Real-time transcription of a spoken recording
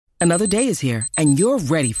Another day is here, and you're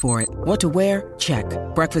ready for it. What to wear? Check.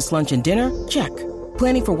 Breakfast, lunch, and dinner? Check.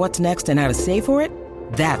 Planning for what's next and how to save for it?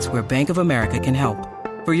 That's where Bank of America can help.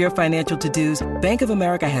 For your financial to-dos, Bank of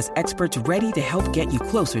America has experts ready to help get you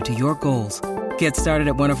closer to your goals. Get started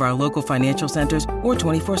at one of our local financial centers or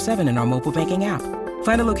 24/7 in our mobile banking app.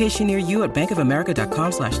 Find a location near you at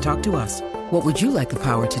bankofamerica.com/talktous. What would you like the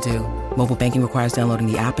power to do? Mobile banking requires downloading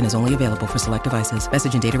the app and is only available for select devices.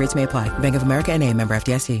 Message and data rates may apply. Bank of America N.A., member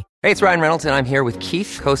FDIC. Hey, it's Ryan Reynolds, and I'm here with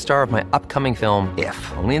Keith, co-star of my upcoming film,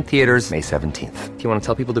 If, only in theaters May 17th. Do you want to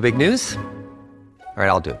tell people the big news? All right,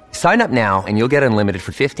 I'll do it. Sign up now and you'll get unlimited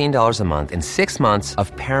for $15 a month and 6 months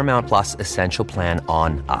of Paramount Plus Essential Plan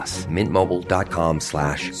on us.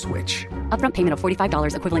 MintMobile.com/switch. Upfront payment of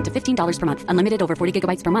 $45 equivalent to $15 per month. Unlimited over 40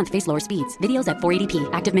 gigabytes per month. Face lower speeds. Videos at 480p.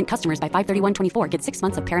 Active Mint customers by 531.24 get 6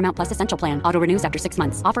 months of Paramount Plus Essential Plan. Auto renews after 6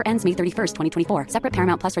 months. Offer ends May 31st, 2024. Separate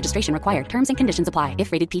Paramount Plus registration required. Terms and conditions apply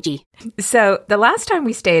if rated PG. So the last time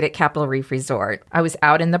we stayed at Capitol Reef Resort, I was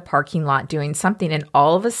out in the parking lot doing something, and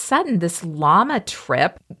all of a sudden this llama trip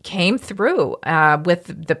came through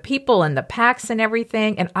with the people and the packs and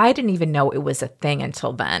everything, and I didn't even know it was a thing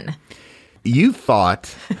until then. You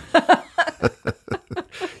thought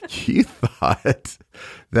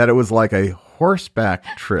that it was like a horseback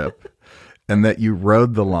trip and that you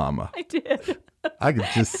rode the llama. I did. I could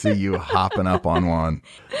just see you hopping up on one.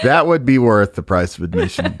 That would be worth the price of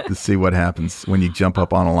admission to see what happens when you jump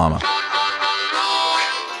up on a llama.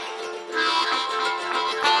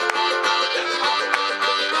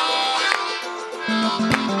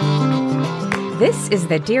 This is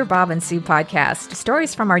the Dear Bob and Sue podcast,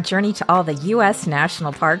 stories from our journey to all the U.S.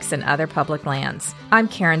 national parks and other public lands. I'm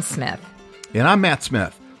Karen Smith. And I'm Matt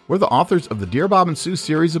Smith. We're the authors of the Dear Bob and Sue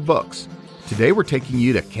series of books. Today we're taking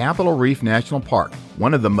you to Capitol Reef National Park,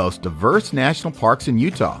 one of the most diverse national parks in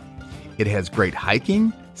Utah. It has great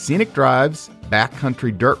hiking, scenic drives,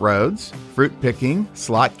 backcountry dirt roads, fruit picking,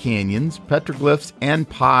 slot canyons, petroglyphs, and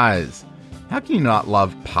pies. How can you not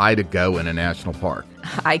love pie to go in a national park?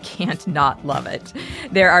 I can't not love it.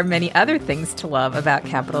 There are many other things to love about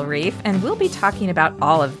Capitol Reef, and we'll be talking about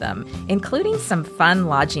all of them, including some fun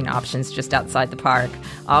lodging options just outside the park.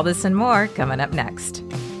 All this and more coming up next.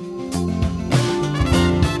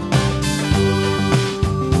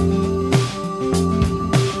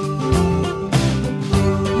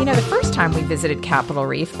 The first time we visited Capitol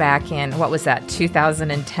Reef back in,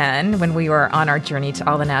 2010, when we were on our journey to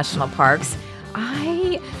all the national parks,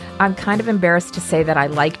 I'm kind of embarrassed to say that I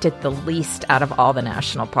liked it the least out of all the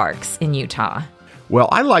national parks in Utah. Well,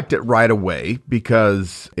 I liked it right away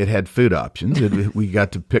because it had food options. We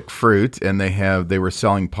got to pick fruit, and they were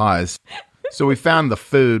selling pies. So we found the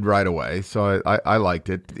food right away, so I liked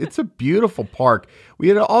it. It's a beautiful park. We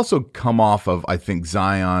had also come off of, I think,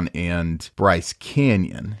 Zion and Bryce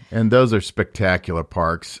Canyon, and those are spectacular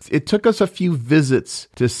parks. It took us a few visits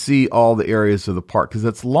to see all the areas of the park because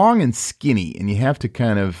it's long and skinny, and you have to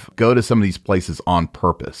kind of go to some of these places on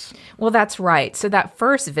purpose. Well, that's right. So that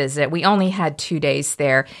first visit, we only had 2 days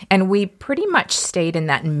there, and we pretty much stayed in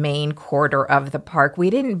that main corridor of the park. We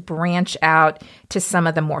didn't branch out to some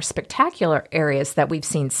of the more spectacular areas that we've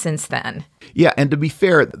seen since then. Yeah, and to be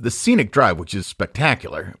fair, the scenic drive, which is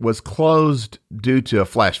spectacular, was closed due to a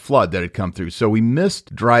flash flood that had come through. So we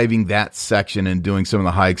missed driving that section and doing some of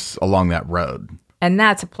the hikes along that road. And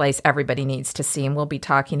that's a place everybody needs to see, and we'll be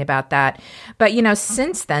talking about that. But,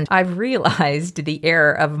 since then, I've realized the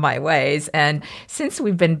error of my ways. And since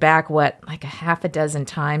we've been back, like a half a dozen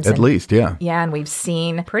times? At least, yeah. Yeah, and we've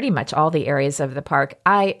seen pretty much all the areas of the park.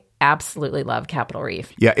 I absolutely love Capitol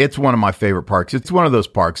Reef. Yeah, it's one of my favorite parks. It's one of those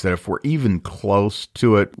parks that if we're even close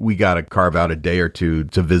to it, we got to carve out a day or two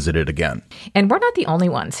to visit it again. And we're not the only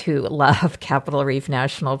ones who love Capitol Reef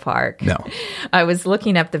National Park. No. I was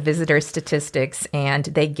looking up the visitor statistics, and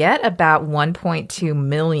they get about 1.2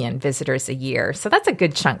 million visitors a year. So that's a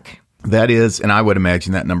good chunk. That is, and I would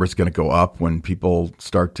imagine that number is going to go up when people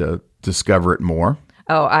start to discover it more.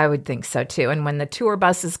 Oh, I would think so too. And when the tour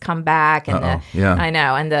buses come back and I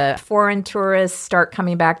know, and the foreign tourists start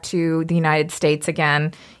coming back to the United States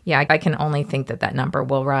again, I can only think that number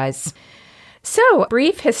will rise. So,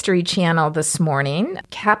 brief History Channel this morning.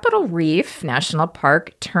 Capitol Reef National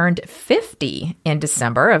Park turned 50 in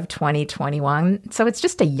December of 2021. So it's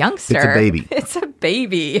just a youngster. It's a baby. It's a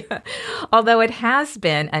baby. Although it has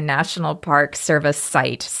been a National Park Service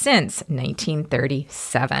site since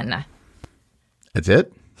 1937. That's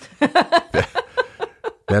it?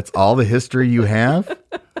 That's all the history you have?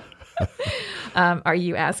 Are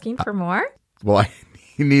you asking for more? Well, I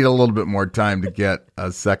need a little bit more time to get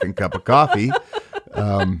a second cup of coffee.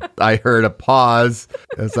 I heard a pause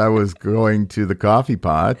as I was going to the coffee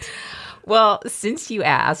pot. Well, since you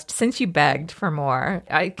asked, since you begged for more,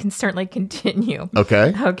 I can certainly continue.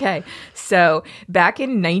 Okay. Okay. So back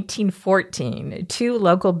in 1914, two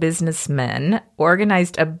local businessmen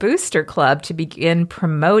organized a booster club to begin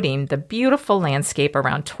promoting the beautiful landscape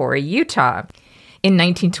around Torrey, Utah. In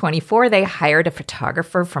 1924, they hired a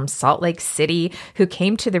photographer from Salt Lake City who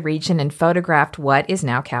came to the region and photographed what is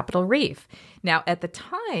now Capitol Reef. Now, at the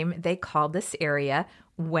time, they called this area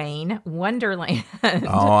Wayne Wonderland.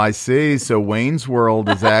 Oh, I see. So Wayne's World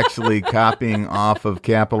is actually copying off of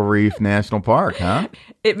Capitol Reef National Park, huh?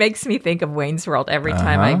 It makes me think of Wayne's World every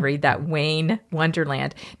time I read that, Wayne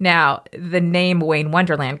Wonderland. Now, the name Wayne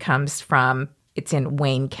Wonderland comes from, it's in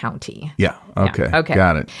Wayne County. Yeah. Okay. Yeah. Okay.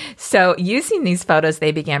 Got it. So using these photos,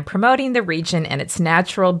 they began promoting the region and its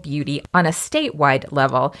natural beauty on a statewide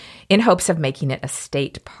level in hopes of making it a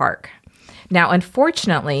state park. Now,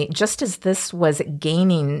 unfortunately, just as this was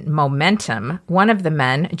gaining momentum, one of the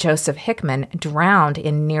men, Joseph Hickman, drowned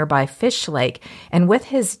in nearby Fish Lake, and with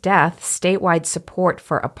his death, statewide support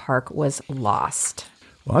for a park was lost.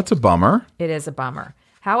 Well, that's a bummer. It is a bummer.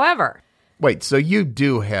 However... Wait, so you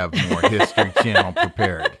do have more History Channel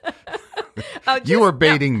prepared. You were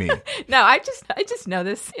baiting me. No, I just know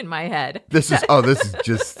this in my head. This is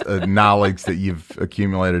just knowledge that you've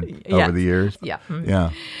accumulated over the years. Yeah. Yeah.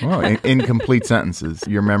 Well, incomplete sentences.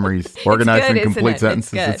 Your memory's organized in complete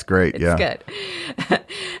sentences. It's great. It's good.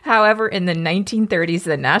 However, in the 1930s,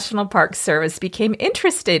 the National Park Service became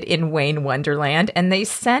interested in Wayne Wonderland, and they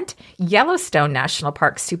sent Yellowstone National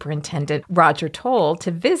Park Superintendent Roger Toll to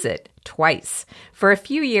visit twice. For a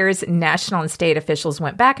few years, national and state officials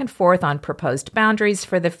went back and forth on proposed boundaries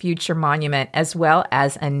for the future monument, as well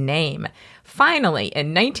as a name. Finally, in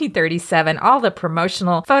 1937, all the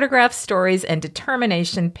promotional photographs, stories, and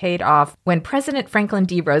determination paid off when President Franklin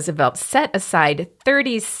D. Roosevelt set aside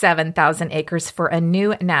 37,000 acres for a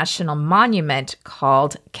new national monument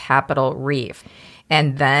called Capitol Reef.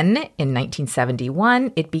 And then, in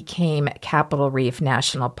 1971, it became Capitol Reef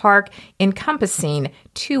National Park, encompassing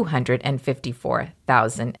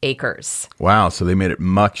 254,000 acres. Wow, so they made it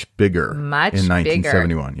much bigger in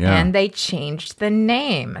 1971. Yeah. And they changed the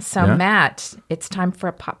name. So, Matt, it's time for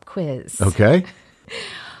a pop quiz. Okay.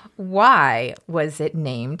 Why was it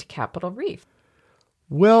named Capitol Reef?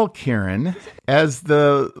 Well, Karen, as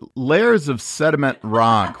the layers of sediment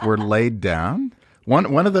rock were laid down...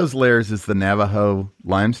 One of those layers is the Navajo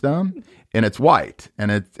limestone, and it's white.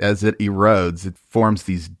 And as it erodes, it forms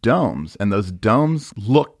these domes. And those domes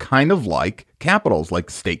look kind of like capitals, like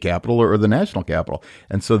state capitol or the national capital.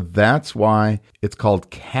 And so that's why it's called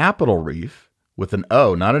Capitol Reef with an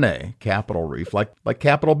O, not an A, Capitol Reef, like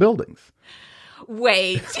Capitol buildings.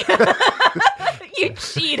 Wait. You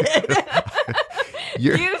cheated.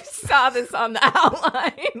 You saw this on the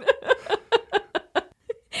outline.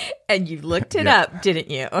 And you looked it up, didn't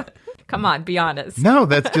you? Come on, be honest. No,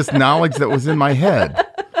 that's just knowledge that was in my head.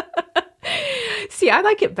 See, I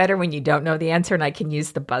like it better when you don't know the answer and I can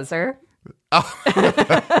use the buzzer.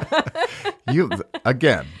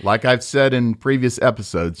 Again, like I've said in previous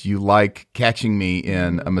episodes, you like catching me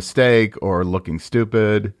in a mistake or looking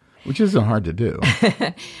stupid, which isn't hard to do.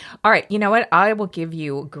 All right, you know what? I will give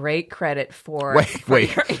you great credit for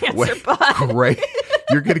your answer, but... Great.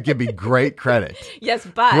 You're going to give me great credit. Yes,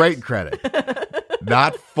 but... Great credit.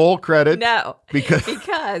 Not full credit. No,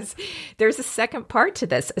 because there's a second part to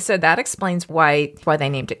this. So that explains why they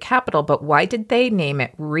named it Capitol, but why did they name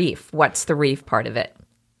it Reef? What's the reef part of it?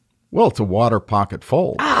 Well, it's a water pocket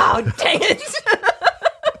fold. Oh, dang it.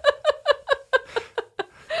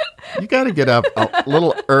 You got to get up a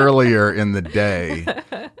little earlier in the day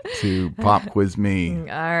to pop quiz me. All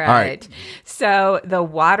right. So the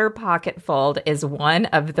water pocket fold is one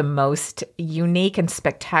of the most unique and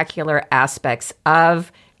spectacular aspects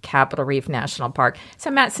of Capitol Reef National Park. So,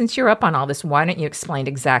 Matt, since you're up on all this, why don't you explain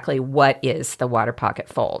exactly what is the water pocket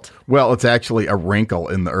fold? Well, it's actually a wrinkle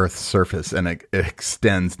in the Earth's surface, and it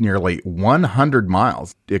extends nearly 100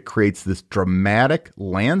 miles. It creates this dramatic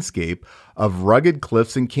landscape of rugged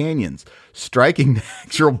cliffs and canyons, striking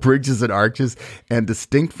natural bridges and arches, and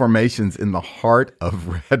distinct formations in the heart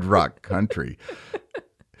of Red Rock country.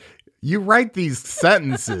 You write these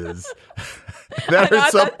sentences that are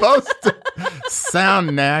supposed to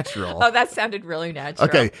sound natural. Oh, that sounded really natural.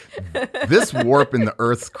 Okay. This warp in the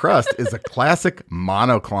Earth's crust is a classic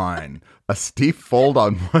monocline, a steep fold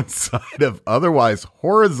on one side of otherwise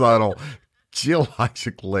horizontal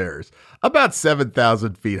geologic layers, about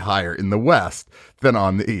 7,000 feet higher in the west than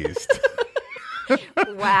on the east.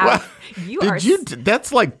 Wow. Well,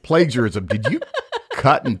 that's like plagiarism. Did you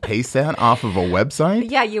cut and paste that off of a website?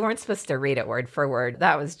 Yeah, you weren't supposed to read it word for word.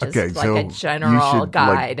 That was just a general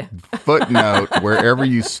guide. Footnote wherever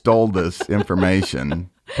you stole this information.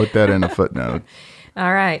 Put that in a footnote.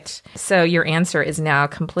 All right. So your answer is now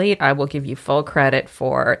complete. I will give you full credit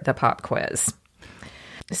for the pop quiz.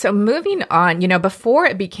 So moving on, before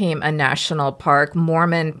it became a national park,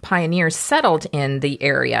 Mormon pioneers settled in the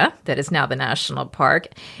area that is now the national park,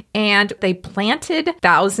 and they planted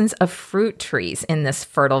thousands of fruit trees in this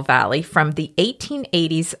fertile valley from the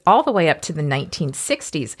 1880s all the way up to the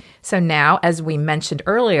 1960s. So now, as we mentioned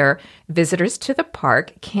earlier, visitors to the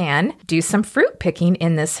park can do some fruit picking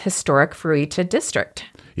in this historic Fruita district.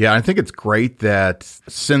 Yeah, I think it's great that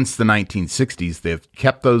since the 1960s, they've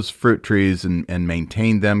kept those fruit trees and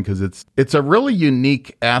maintained them because it's a really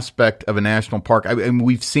unique aspect of a national park. And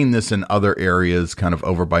we've seen this in other areas, kind of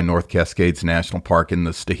over by North Cascades National Park in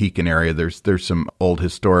the Stehekin area. There's some old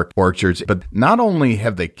historic orchards. But not only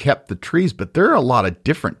have they kept the trees, but there are a lot of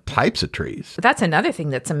different types of trees. That's another thing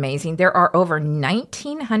that's amazing. There are over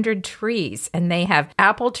 1,900 trees, and they have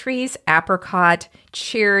apple trees, apricot,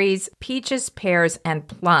 cherries, peaches, pears, and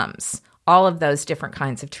plums, all of those different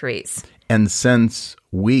kinds of trees. And since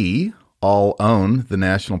we all own the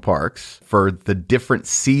national parks, for the different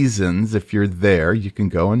seasons, if you're there, you can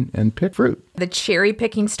go and pick fruit. The cherry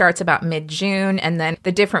picking starts about mid-June, and then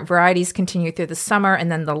the different varieties continue through the summer, and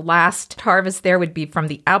then the last harvest there would be from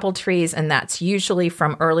the apple trees, and that's usually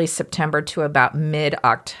from early September to about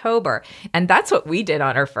mid-October. And that's what we did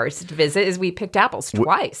on our first visit, is we picked apples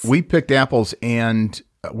twice. We picked apples, and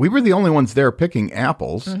we were the only ones there picking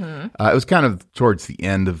apples. Mm-hmm. It was kind of towards the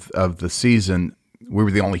end of the season. We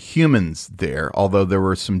were the only humans there, although there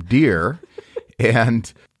were some deer,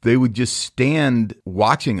 and they would just stand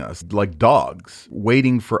watching us like dogs,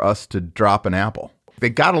 waiting for us to drop an apple. They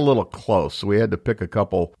got a little close, so we had to pick a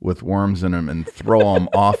couple with worms in them and throw them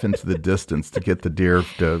off into the distance to get the deer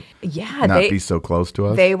to not be so close to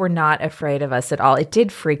us. They were not afraid of us at all. It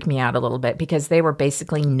did freak me out a little bit because they were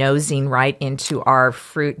basically nosing right into our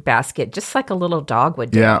fruit basket, just like a little dog would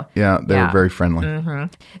do. Yeah, they were very friendly. Mm-hmm.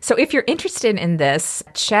 So if you're interested in this,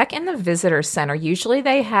 check in the visitor center. Usually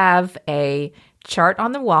they have a chart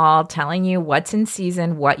on the wall telling you what's in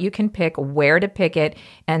season, what you can pick, where to pick it.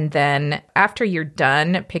 And then after you're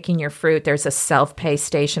done picking your fruit, there's a self-pay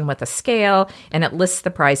station with a scale, and it lists the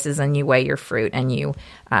prices, and you weigh your fruit and you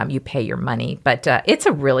pay your money. But it's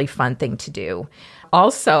a really fun thing to do.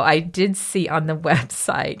 Also, I did see on the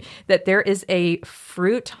website that there is a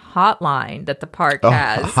fruit hotline that the park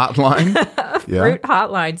has. Hotline? Fruit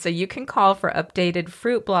hotline. So you can call for updated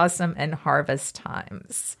fruit blossom and harvest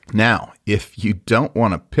times. Now, if you don't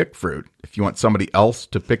want to pick fruit, if you want somebody else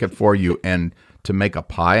to pick it for you and to make a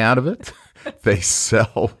pie out of it, they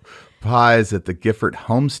sell pies at the Gifford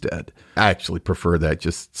Homestead. I actually prefer that.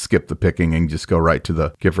 Just skip the picking and just go right to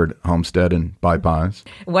the Gifford Homestead and buy pies.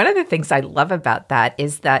 One of the things I love about that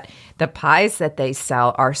is that the pies that they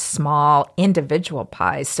sell are small individual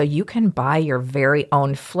pies, so you can buy your very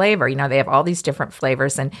own flavor. They have all these different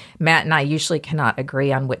flavors, and Matt and I usually cannot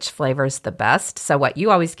agree on which flavor is the best. So you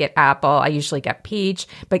always get apple, I usually get peach,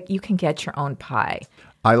 but you can get your own pie.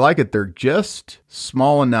 I like it. They're just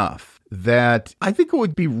small enough that I think it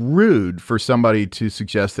would be rude for somebody to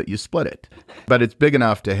suggest that you split it. But it's big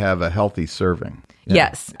enough to have a healthy serving. Yeah.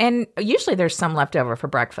 Yes. And usually there's some left over for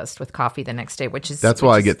breakfast with coffee the next day, That's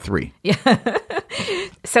why I get 3. Yeah.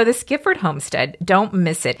 So the Gifford Homestead, don't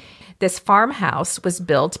miss it. This farmhouse was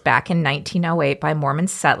built back in 1908 by Mormon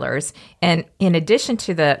settlers. And in addition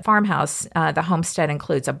to the farmhouse, the homestead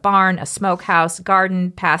includes a barn, a smokehouse,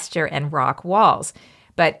 garden, pasture, and rock walls.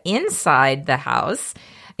 But inside the house,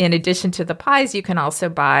 in addition to the pies, you can also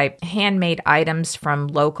buy handmade items from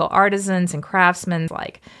local artisans and craftsmen,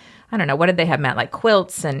 like, I don't know, what did they have, Matt? Like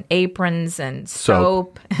quilts and aprons and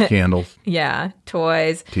soap. Candles. Yeah,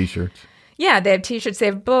 toys. T-shirts. Yeah, they have T-shirts, they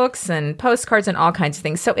have books and postcards and all kinds of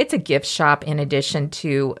things. So it's a gift shop in addition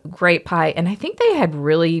to great pie. And I think they had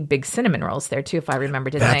really big cinnamon rolls there too, if I remember,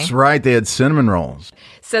 didn't they? That's right. They had cinnamon rolls.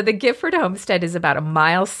 So the Gifford Homestead is about a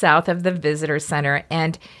mile south of the visitor center.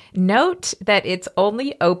 And note that it's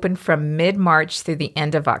only open from mid-March through the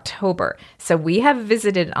end of October. So we have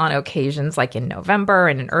visited on occasions like in November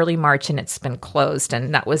and in early March, and it's been closed.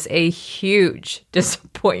 And that was a huge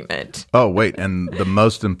disappointment. Oh, wait. And the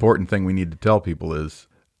most important thing we need to tell people is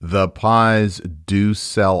the pies do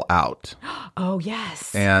sell out. Oh,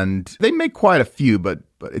 yes. And they make quite a few, but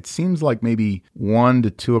it seems like maybe 1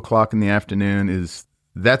 to 2 o'clock in the afternoon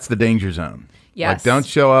that's the danger zone. Yes. Like, don't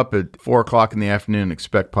show up at 4 o'clock in the afternoon and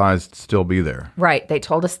expect pies to still be there. Right. They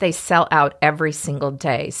told us they sell out every single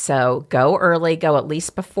day. So go early, go at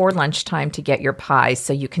least before lunchtime to get your pies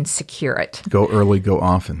so you can secure it. Go early, go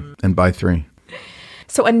often, and buy 3.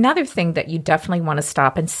 So another thing that you definitely want to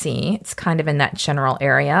stop and see, it's kind of in that general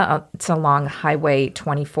area, it's along Highway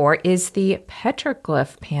 24, is the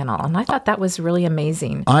petroglyph panel. And I thought that was really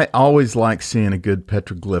amazing. I always like seeing a good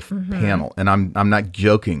petroglyph panel. And I'm not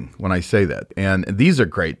joking when I say that. And these are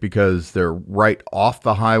great because they're right off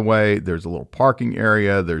the highway. There's a little parking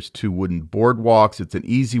area. There's 2 wooden boardwalks. It's an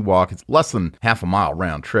easy walk. It's less than half a mile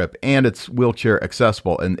round trip. And it's wheelchair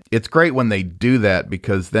accessible. And it's great when they do that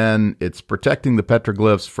because then it's protecting the petroglyphs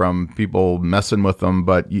from people messing with them,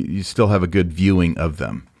 but you still have a good viewing of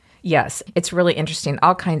them. Yes, it's really interesting.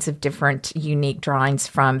 All kinds of different unique drawings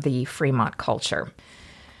from the Fremont culture.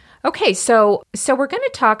 Okay, so we're going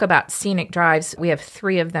to talk about scenic drives. We have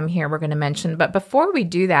 3 of them here we're going to mention. But before we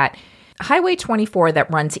do that, Highway 24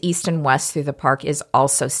 that runs east and west through the park is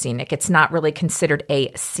also scenic. It's not really considered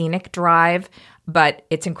a scenic drive, but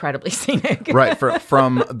it's incredibly scenic. Right,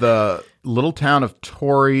 from the little town of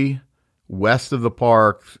Torrey, west of the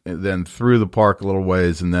park, then through the park a little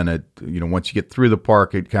ways, and then once you get through the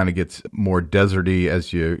park, it kind of gets more deserty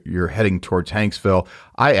as you're heading towards Hanksville.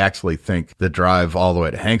 I actually think the drive all the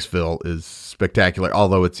way to Hanksville is spectacular,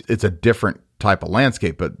 although it's a different type of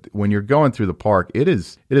landscape. But when you're going through the park, it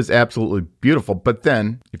is absolutely beautiful. But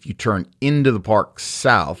then if you turn into the park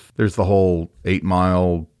south, there's the whole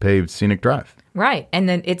 8-mile paved scenic drive. Right, and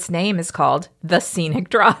then its name is called the Scenic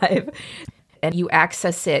Drive. And you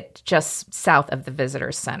access it just south of the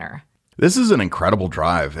Visitor Center. This is an incredible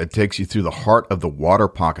drive. It takes you through the heart of the Water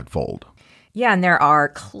Pocket Fold. Yeah, and there are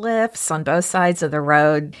cliffs on both sides of the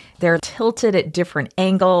road. They're tilted at different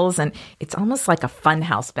angles, and it's almost like a fun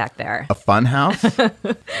house back there. A fun house? I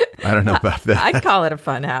don't know about that. I'd call it a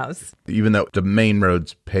fun house. Even though the main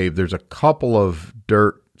road's paved, there's a couple of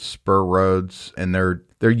dirt spur roads, and they're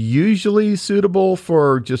usually suitable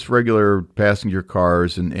for just regular passenger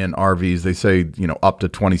cars and RVs. They say, up to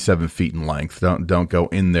 27 feet in length. Don't go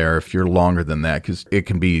in there if you're longer than that because it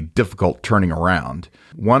can be difficult turning around.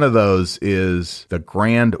 One of those is the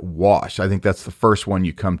Grand Wash. I think that's the first one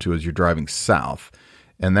you come to as you're driving south.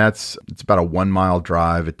 And it's about a 1-mile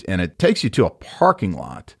drive, and it takes you to a parking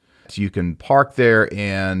lot. So you can park there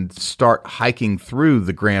and start hiking through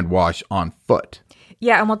the Grand Wash on foot.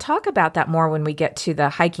 Yeah, and we'll talk about that more when we get to the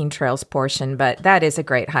hiking trails portion, but that is a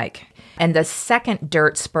great hike. And the second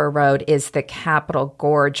dirt spur road is the Capitol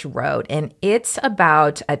Gorge Road, and it's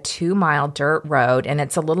about a 2-mile dirt road, and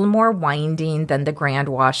it's a little more winding than the Grand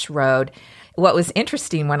Wash Road. What was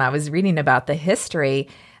interesting when I was reading about the history,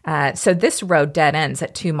 so this road dead ends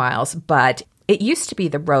at 2 miles, but it used to be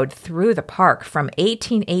the road through the park from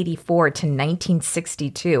 1884 to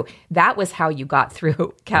 1962. That was how you got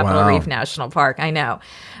through Capitol Reef National Park. I know.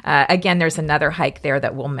 Again, there's another hike there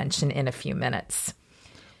that we'll mention in a few minutes.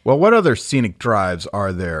 Well, what other scenic drives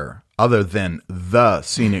are there other than the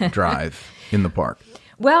scenic drive in the park?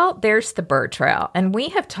 Well, there's the Bird Trail, and we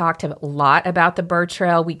have talked a lot about the Bird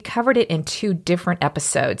Trail. We covered it in 2 different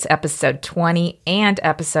episodes, episode 20 and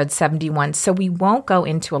episode 71, so we won't go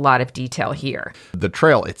into a lot of detail here. The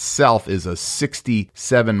trail itself is a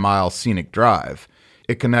 67-mile scenic drive.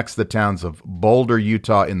 It connects the towns of Boulder,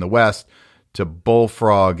 Utah in the west to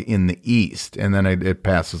Bullfrog in the east, and then it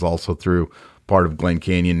passes also through part of Glen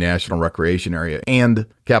Canyon National Recreation Area and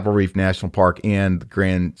Capitol Reef National Park and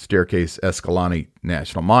Grand Staircase Escalante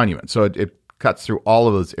National Monument. So it cuts through all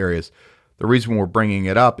of those areas. The reason we're bringing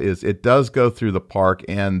it up is it does go through the park,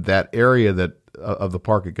 and that area of the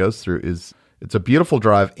park it goes through it's a beautiful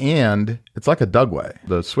drive, and it's like a dugway,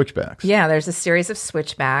 the switchbacks. Yeah, there's a series of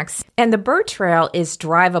switchbacks. And the Bird Trail is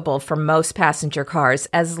drivable for most passenger cars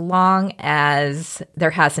as long as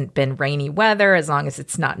there hasn't been rainy weather, as long as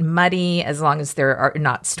it's not muddy, as long as there are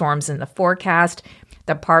not storms in the forecast.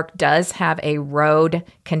 The park does have a road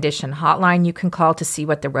condition hotline you can call to see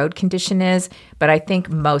what the road condition is, but I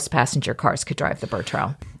think most passenger cars could drive the Bird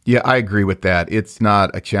Trail. Yeah, I agree with that. It's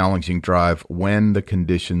not a challenging drive when the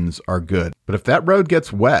conditions are good. But if that road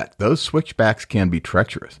gets wet, those switchbacks can be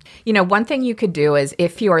treacherous. One thing you could do is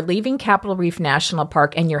if you are leaving Capitol Reef National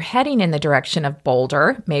Park and you're heading in the direction of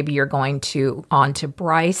Boulder, maybe you're going on to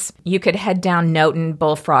Bryce, you could head down Noten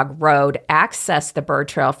Bullfrog Road, access the Bird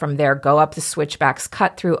Trail from there, go up the switchbacks,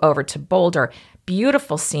 cut through over to Boulder.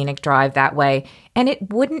 Beautiful scenic drive that way, and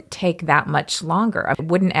it wouldn't take that much longer. It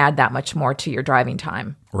wouldn't add that much more to your driving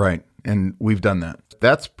time. Right. And we've done that.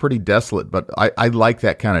 That's pretty desolate, but I like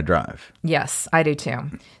that kind of drive. Yes, I do too.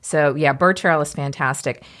 So yeah, Burr Trail is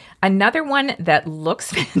fantastic. Another one that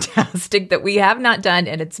looks fantastic that we have not done,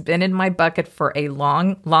 and it's been in my bucket for a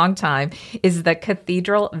long, long time, is the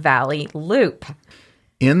Cathedral Valley Loop.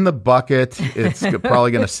 In the bucket. It's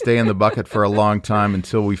probably going to stay in the bucket for a long time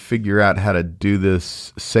until we figure out how to do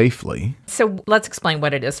this safely. So let's explain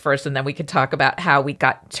what it is first, and then we could talk about how we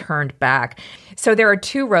got turned back. So there are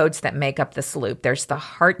two roads that make up this loop. There's the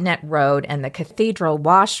Hartnett Road and the Cathedral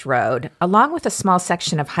Wash Road, along with a small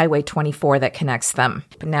section of Highway 24 that connects them.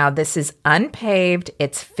 But now this is unpaved.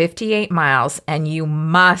 It's 58 miles, and you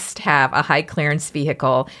must have a high clearance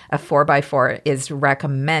vehicle. A 4x4 is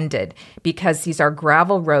recommended because these are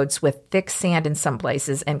gravel roads with thick sand in some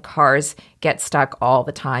places, and cars get stuck all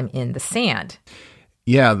the time in the sand.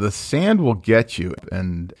 Yeah, the sand will get you,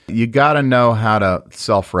 and you got to know how to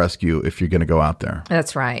self-rescue if you're going to go out there.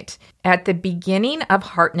 That's right. At the beginning of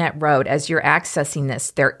Hartnett Road, as you're accessing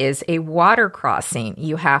this, there is a water crossing.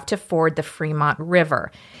 You have to ford the Fremont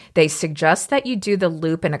River. They suggest that you do the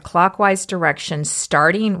loop in a clockwise direction,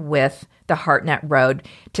 starting with the Hartnett Road,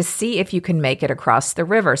 to see if you can make it across the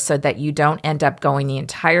river so that you don't end up going the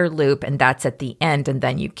entire loop and that's at the end and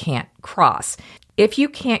then you can't cross. If you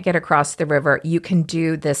can't get across the river, you can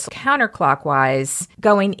do this counterclockwise,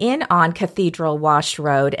 going in on Cathedral Wash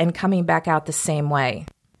Road and coming back out the same way.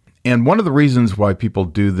 And one of the reasons why people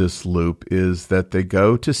do this loop is that they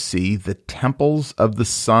go to see the temples of the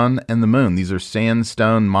sun and the moon. These are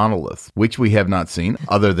sandstone monoliths, which we have not seen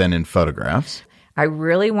other than in photographs. I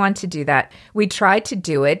really want to do that. We tried to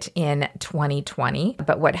do it in 2020,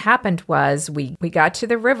 but what happened was we got to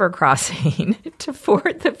the river crossing to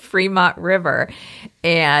ford the Fremont River,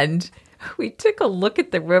 and we took a look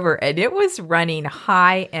at the river, and it was running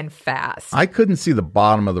high and fast. I couldn't see the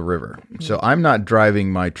bottom of the river, so I'm not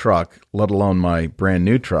driving my truck, let alone my brand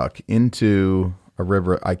new truck, into a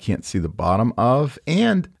river I can't see the bottom of.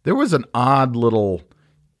 And there was an odd little...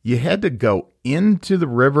 You had to go into the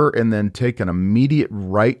river and then take an immediate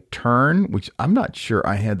right turn, which I'm not sure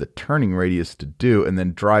I had the turning radius to do, and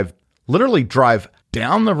then literally drive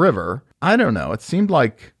down the river. I don't know. It seemed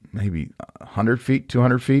like maybe 100 feet,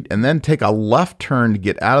 200 feet, and then take a left turn to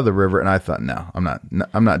get out of the river. And I thought, no, I'm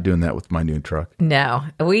not doing that with my new truck. No,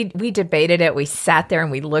 we debated it. We sat there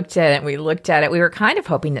and we looked at it and we looked at it. We were kind of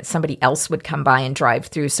hoping that somebody else would come by and drive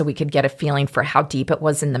through so we could get a feeling for how deep it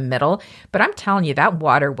was in the middle. But I'm telling you, that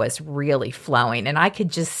water was really flowing, and I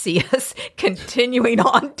could just see us continuing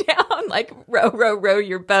on down, like row, row, row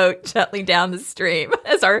your boat gently down the stream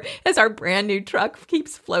as our brand new truck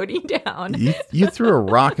keeps floating down. You threw a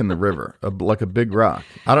rock in the river, like a big rock.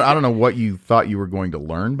 I don't know what you thought you were going to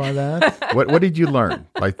learn by that. What did you learn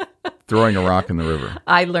by throwing a rock in the river?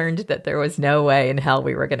 I learned that there was no way in hell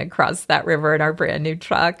we were going to cross that river in our brand new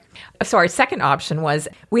truck. So our second option was,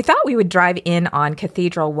 we thought we would drive in on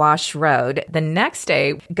Cathedral Wash Road. The next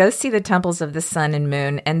day, go see the temples of the sun and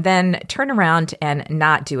moon, and then turn around and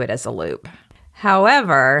not do it as a loop.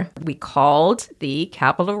 However, we called the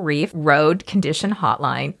Capitol Reef Road Condition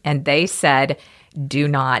Hotline, and they said, do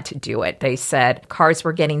not do it. They said cars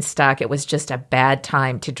were getting stuck. It was just a bad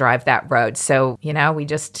time to drive that road. So,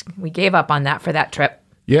 we gave up on that for that trip.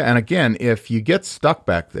 Yeah. And again, if you get stuck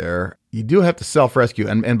back there, you do have to self-rescue.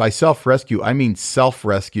 And by self-rescue, I mean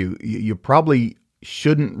self-rescue. You probably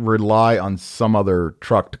shouldn't rely on some other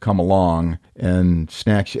truck to come along and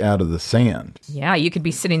snatch you out of the sand. Yeah. You could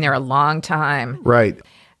be sitting there a long time. Right.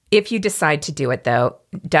 If you decide to do it, though,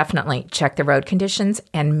 definitely check the road conditions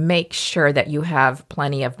and make sure that you have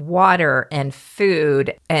plenty of water and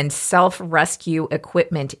food and self-rescue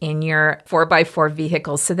equipment in your 4x4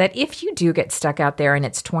 vehicle so that if you do get stuck out there and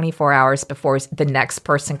it's 24 hours before the next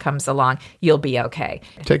person comes along, you'll be okay.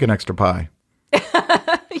 Take an extra pie.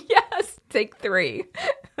 Yes, take 3.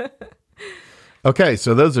 Okay,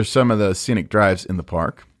 so those are some of the scenic drives in the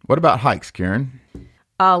park. What about hikes, Karen?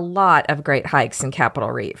 A lot of great hikes in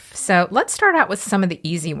Capitol Reef. So let's start out with some of the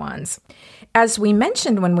easy ones. As we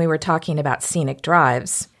mentioned when we were talking about scenic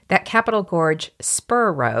drives, that Capitol Gorge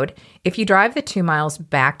Spur Road, if you drive the 2 miles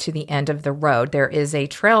back to the end of the road, there is a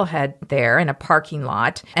trailhead there and a parking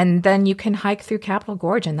lot, and then you can hike through Capitol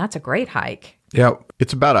Gorge, and that's a great hike. Yeah,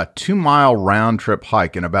 it's about a 2-mile round trip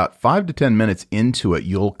hike, and about 5 to 10 minutes into it,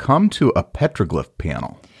 you'll come to a petroglyph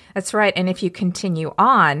panel. That's right. And if you continue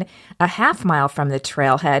on a half mile from the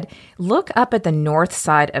trailhead, look up at the north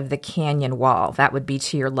side of the canyon wall. That would be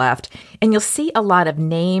to your left. And you'll see a lot of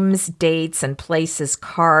names, dates, and places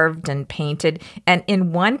carved and painted. And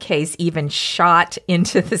in one case, even shot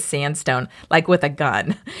into the sandstone, like with a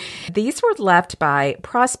gun. These were left by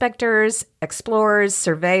prospectors, explorers,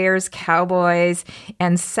 surveyors, cowboys,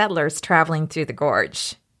 and settlers traveling through the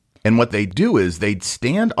gorge. And what they do is they'd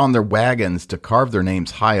stand on their wagons to carve their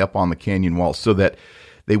names high up on the canyon wall so that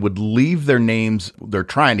they would leave their names. They're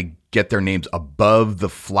trying to get their names above the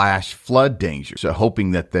flash flood danger, so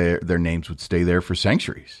hoping that their names would stay there for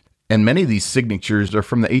centuries. And many of these signatures are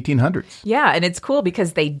from the 1800s. Yeah, and it's cool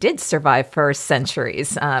because they did survive for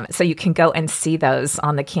centuries. So you can go and see those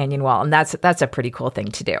on the canyon wall, and that's a pretty cool thing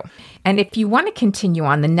to do. And if you want to continue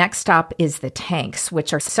on, the next stop is the tanks,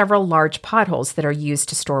 which are several large potholes that are used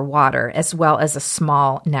to store water, as well as a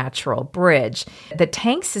small natural bridge. The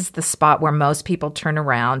tanks is the spot where most people turn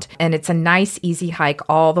around, and it's a nice, easy hike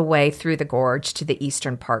all the way through the gorge to the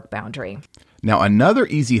eastern park boundary. Now, another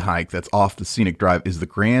easy hike that's off the scenic drive is the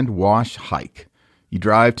Grand Wash hike. You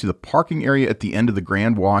drive to the parking area at the end of the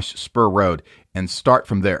Grand Wash Spur Road and start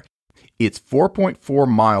from there. It's 4.4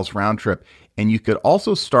 miles round trip, and you could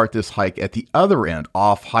also start this hike at the other end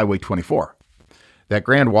off Highway 24. That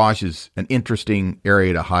Grand Wash is an interesting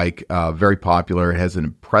area to hike, very popular. It has an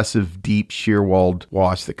impressive, deep, sheer-walled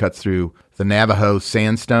wash that cuts through the Navajo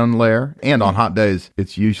sandstone layer. And on hot days,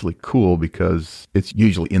 it's usually cool because it's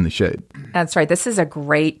usually in the shade. That's right. This is a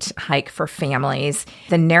great hike for families.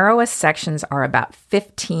 The narrowest sections are about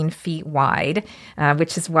 15 feet wide,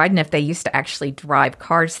 which is wide enough they used to actually drive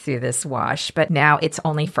cars through this wash, but now it's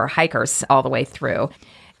only for hikers all the way through.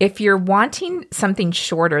 If you're wanting something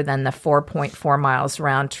shorter than the 4.4 miles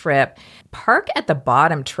round trip, park at the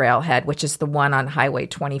bottom trailhead, which is the one on Highway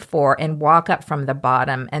 24, and walk up from the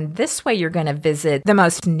bottom. And this way you're going to visit the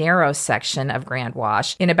most narrow section of Grand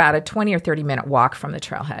Wash in about a 20 or 30 minute walk from the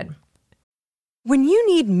trailhead. When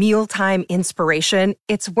you need mealtime inspiration,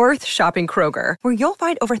 it's worth shopping Kroger, where you'll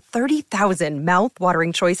find over 30,000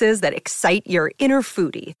 mouth-watering choices that excite your inner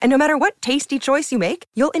foodie. And no matter what tasty choice you make,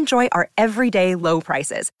 you'll enjoy our everyday low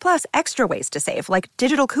prices, plus extra ways to save, like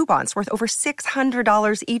digital coupons worth over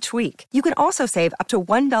 $600 each week. You can also save up to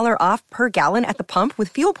 $1 off per gallon at the pump with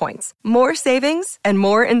fuel points. More savings and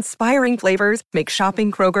more inspiring flavors make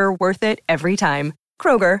shopping Kroger worth it every time.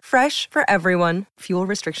 Kroger, fresh for everyone. Fuel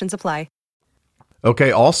restrictions apply.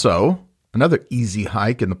 Okay, also, another easy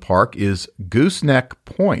hike in the park is Gooseneck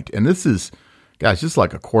Point. And this is, gosh, just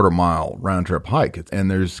like a quarter-mile round-trip hike.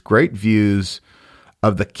 And there's great views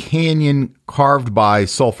of the canyon carved by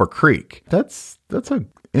Sulphur Creek. That's a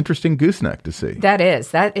interesting gooseneck to see. That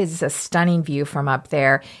is a stunning view from up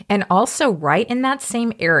there. And also right in that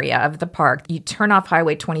same area of the park, you turn off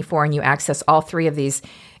Highway 24 and you access all three of these.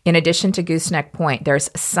 In addition to Gooseneck Point,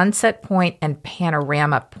 there's Sunset Point and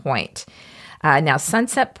Panorama Point. Now,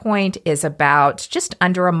 Sunset Point is about just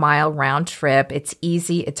under a mile round trip. It's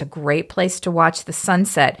easy. It's a great place to watch the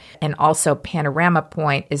sunset. And also Panorama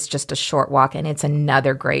Point is just a short walk, and it's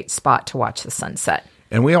another great spot to watch the sunset.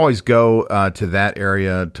 And we always go to that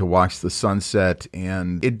area to watch the sunset,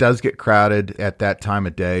 and it does get crowded at that time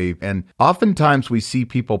of day. And oftentimes we see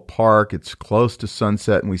people park, it's close to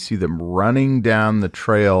sunset, and we see them running down the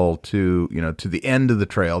trail to the end of the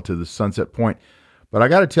trail, to the Sunset Point. But I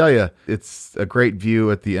got to tell you, it's a great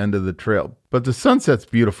view at the end of the trail. But the sunset's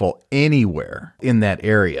beautiful anywhere in that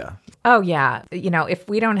area. Oh, yeah. If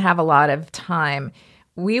we don't have a lot of time,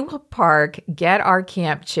 we will park, get our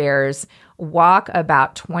camp chairs, walk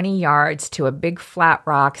about 20 yards to a big flat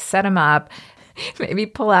rock, set them up, maybe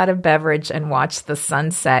pull out a beverage and watch the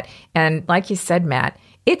sunset. And like you said, Matt,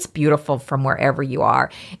 it's beautiful from wherever you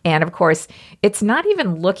are. And of course, it's not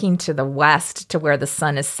even looking to the west to where the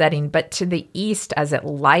sun is setting, but to the east as it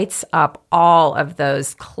lights up all of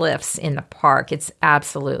those cliffs in the park. It's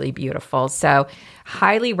absolutely beautiful. So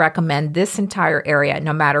highly recommend this entire area,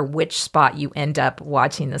 no matter which spot you end up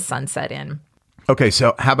watching the sunset in. Okay,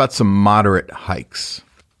 so how about some moderate hikes?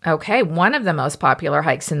 Okay, one of the most popular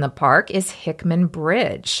hikes in the park is Hickman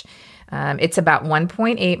Bridge. It's about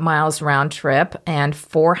 1.8 miles round trip and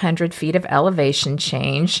 400 feet of elevation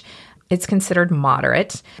change. It's considered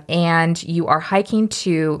moderate. And you are hiking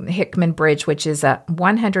to Hickman Bridge, which is a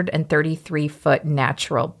 133-foot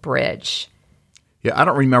natural bridge. Yeah, I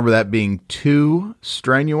don't remember that being too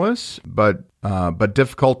strenuous, but but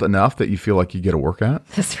difficult enough that you feel like you get a workout.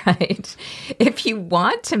 That's right. If you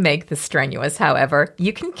want to make this strenuous, however,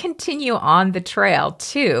 you can continue on the trail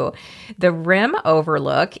too. The Rim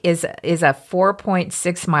Overlook is a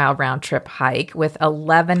 4.6 mile round trip hike with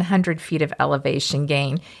 1,100 feet of elevation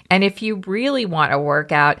gain. And if you really want a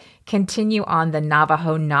workout, continue on the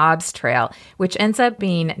Navajo Knobs Trail, which ends up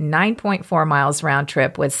being 9.4 miles round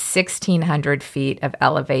trip with 1,600 feet of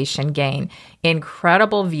elevation gain.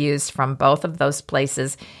 Incredible views from both of those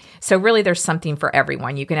places. So really, there's something for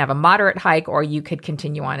everyone. You can have a moderate hike, or you could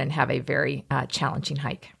continue on and have a very challenging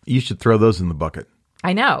hike. You should throw those in the bucket.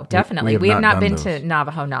 I know, definitely. We have not been to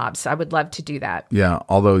Navajo Knobs, so I would love to do that. Yeah,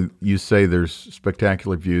 although you say there's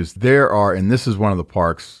spectacular views. There are, and this is one of the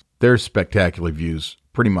parks, there's spectacular views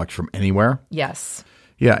pretty much from anywhere. Yes.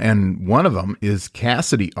 Yeah, and one of them is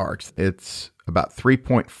Cassidy Arch. It's about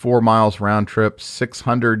 3.4 miles round trip,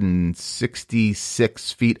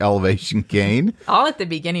 666 feet elevation gain. All at the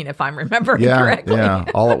beginning, if I'm remembering correctly. Yeah,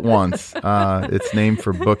 all at once. It's named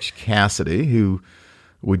for Butch Cassidy, who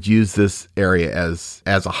would use this area as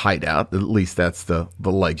a hideout. At least that's the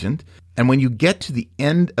legend. And when you get to the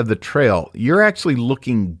end of the trail, you're actually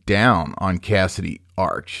looking down on Cassidy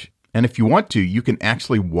Arch. And if you want to, you can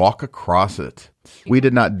actually walk across it. We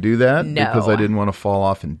did not do that because I didn't want to fall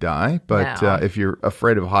off and die. But if you're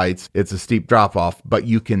afraid of heights, it's a steep drop off, but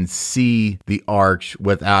you can see the arch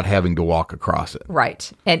without having to walk across it. Right.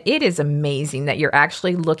 And it is amazing that you're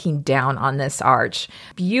actually looking down on this arch.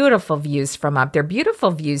 Beautiful views from up there.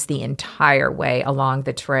 Beautiful views the entire way along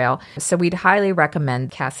the trail. So we'd highly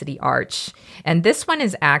recommend Cassidy Arch. And this one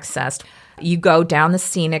is accessed. You go down the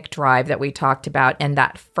scenic drive that we talked about, and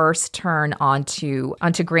that first turn onto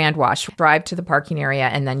Grand Wash, drive to the parking area,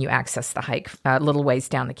 and then you access the hike a little ways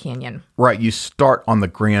down the canyon. Right. You start on the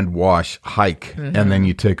Grand Wash hike, and then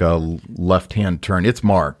you take a left-hand turn. It's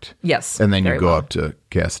marked. Yes. And then you go up to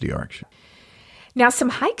Cassidy Arch. Now, some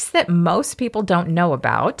hikes that most people don't know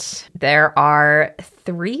about. There are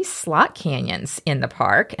 3 slot canyons in the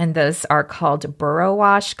park, and those are called Burro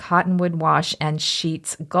Wash, Cottonwood Wash, and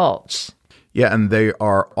Sheets Gulch. Yeah, and they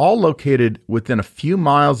are all located within a few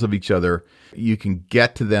miles of each other. You can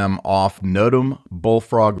get to them off Notum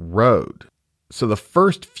Bullfrog Road. So the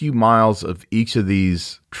first few miles of each of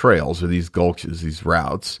these trails, or these gulches, these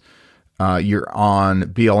routes, you're on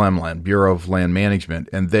BLM land, Bureau of Land Management,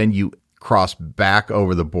 and then you cross back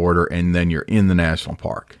over the border, and then you're in the national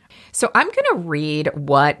park. So I'm going to read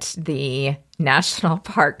what the National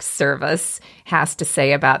Park Service has to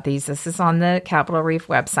say about these. This is on the Capitol Reef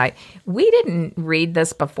website. We didn't read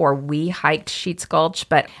this before we hiked Sheets Gulch,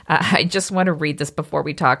 but I just want to read this before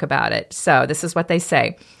we talk about it. So this is what they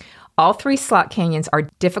say. All 3 slot canyons are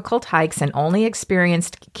difficult hikes, and only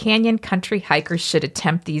experienced canyon country hikers should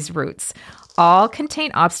attempt these routes. All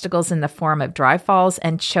contain obstacles in the form of dry falls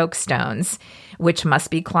and choke stones, which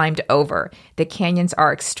must be climbed over. The canyons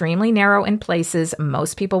are extremely narrow in places.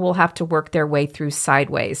 Most people will have to work their way through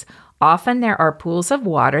sideways. Often there are pools of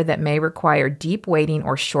water that may require deep wading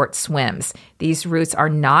or short swims. These routes are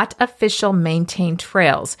not official maintained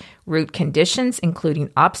trails. Route conditions, including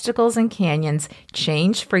obstacles and canyons,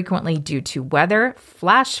 change frequently due to weather,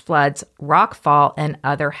 flash floods, rockfall, and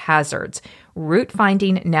other hazards. Route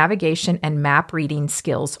finding, navigation, and map reading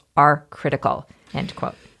skills are critical. End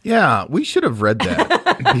quote. Yeah, we should have read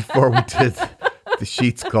that before we did the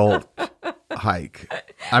Sheets Gulch hike.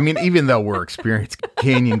 I mean, even though we're experienced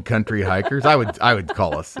canyon country hikers, I would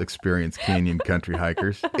call us experienced canyon country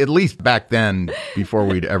hikers. At least back then, before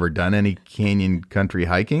we'd ever done any canyon country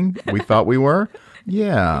hiking, we thought we were.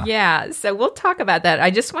 Yeah. Yeah. So we'll talk about that.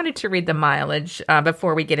 I just wanted to read the mileage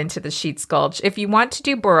before we get into the Sheets Gulch. If you want to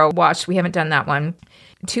do Burro Wash, we haven't done that one,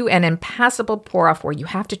 to an impassable pour-off where you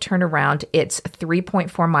have to turn around, it's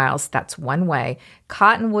 3.4 miles. That's one way.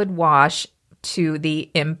 Cottonwood Wash to the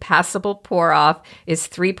impassable pour-off is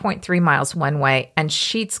 3.3 miles one way. And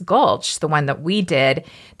Sheets Gulch, the one that we did,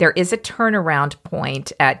 there is a turnaround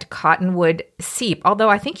point at Cottonwood Seep,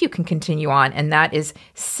 although I think you can continue on, and that is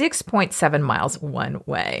 6.7 miles one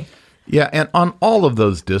way. Yeah, and on all of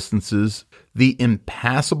those distances, the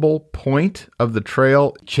impassable point of the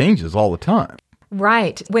trail changes all the time.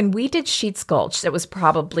 Right. When we did Sheets Gulch, it was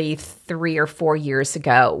probably 3 or 4 years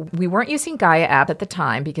ago. We weren't using Gaia app at the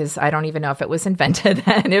time because I don't even know if it was invented.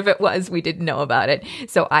 And if it was, we didn't know about it.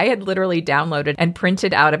 So I had literally downloaded and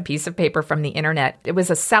printed out a piece of paper from the internet. It was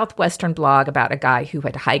a Southwestern blog about a guy who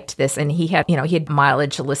had hiked this, and he had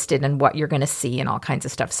mileage listed and what you're going to see and all kinds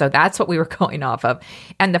of stuff. So that's what we were going off of.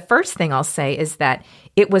 And the first thing I'll say is that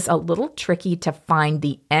it was a little tricky to find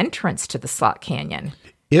the entrance to the slot canyon.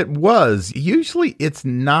 It was. Usually it's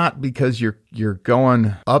not, because you're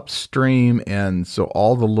going upstream, and so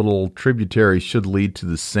all the little tributaries should lead to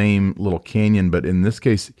the same little canyon, but in this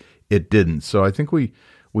case it didn't. So I think we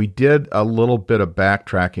did a little bit of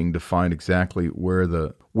backtracking to find exactly where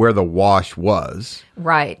the wash was.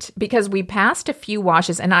 Right, because we passed a few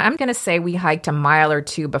washes, and I'm going to say we hiked a mile or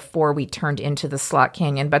two before we turned into the slot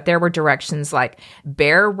canyon, but there were directions like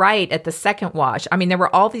bear right at the second wash. I mean, there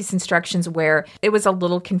were all these instructions where it was a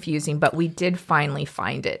little confusing, but we did finally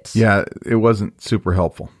find it. Yeah, it wasn't super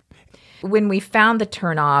helpful. When we found the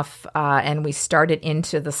turnoff and we started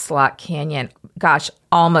into the slot canyon, gosh,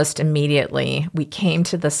 almost immediately we came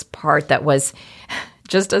to this part that was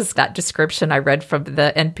just as that description I read from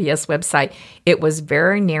the NPS website. It was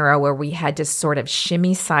very narrow, where we had to sort of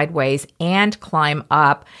shimmy sideways and climb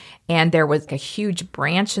up. And there was a huge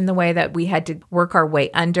branch in the way that we had to work our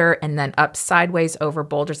way under and then up sideways over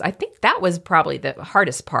boulders. I think that was probably the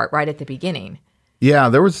hardest part right at the beginning. Yeah,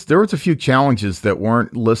 there was a few challenges that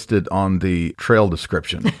weren't listed on the trail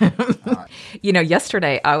description.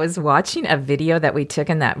 Yesterday I was watching a video that we took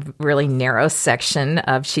in that really narrow section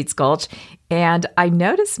of Sheets Gulch, and I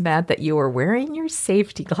noticed, Matt, that you were wearing your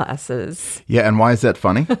safety glasses. Yeah, and why is that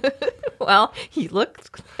funny? Well, he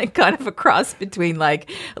looked like kind of a cross between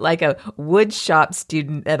like a wood shop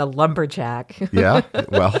student and a lumberjack. Yeah,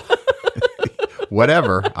 well,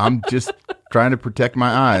 whatever. I'm just trying to protect my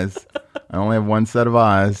eyes. I only have one set of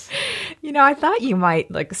eyes. I thought you might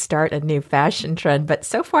start a new fashion trend, but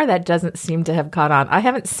so far that doesn't seem to have caught on. I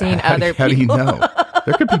haven't seen other people. How do you know?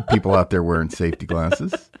 There could be people out there wearing safety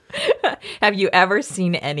glasses. Have you ever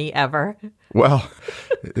seen any ever? Well,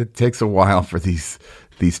 it takes a while for these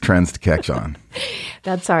trends to catch on.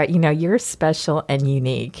 That's all right. You're special and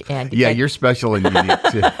unique. And you're special and unique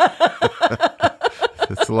too.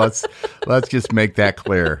 So let's just make that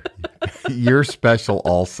clear. You're special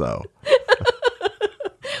also.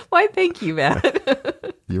 Why, thank you,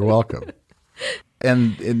 Matt. You're welcome.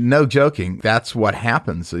 And no joking, that's what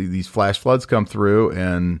happens. So these flash floods come through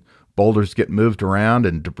and boulders get moved around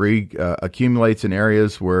and debris accumulates in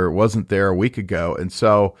areas where it wasn't there a week ago. And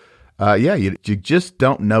so, you just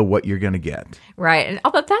don't know what you're going to get. Right. And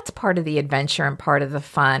although that's part of the adventure and part of the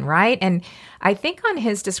fun, right? And I think on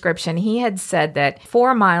his description, he had said that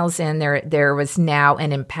 4 miles in there was now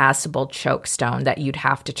an impassable choke stone that you'd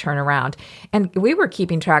have to turn around. And we were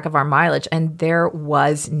keeping track of our mileage, and there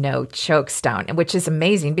was no choke stone, which is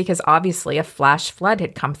amazing because obviously a flash flood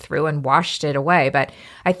had come through and washed it away. But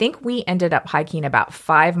I think we ended up hiking about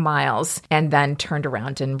 5 miles and then turned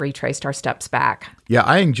around and retraced our steps back. Yeah,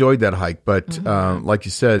 I enjoyed that hike, but like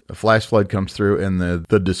you said, a flash flood comes through and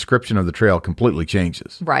the description of the trail completely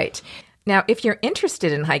changes. Right. Now, if you're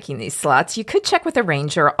interested in hiking these slots, you could check with a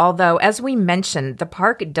ranger, although, as we mentioned, the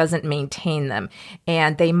park doesn't maintain them,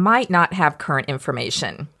 and they might not have current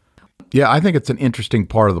information. Yeah, I think it's an interesting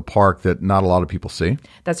part of the park that not a lot of people see.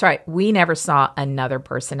 That's right. We never saw another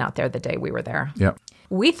person out there the day we were there. Yeah.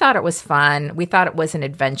 We thought it was fun. We thought it was an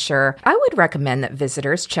adventure. I would recommend that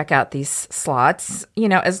visitors check out these slots,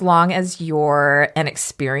 as long as you're an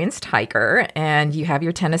experienced hiker and you have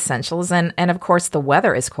your 10 essentials and of course, the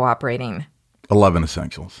weather is cooperating. 11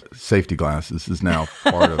 essentials. Safety glasses is now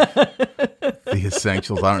part of the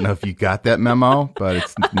essentials. I don't know if you got that memo, but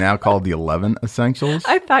it's now called the 11 essentials.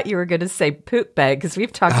 I thought you were going to say poop bag because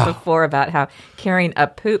we've talked before about how carrying a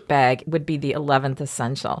poop bag would be the 11th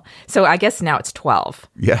essential. So I guess now it's 12.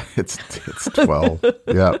 Yeah, it's 12.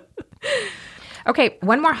 Yeah. Okay,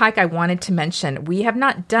 one more hike I wanted to mention. We have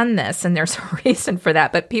not done this, and there's a reason for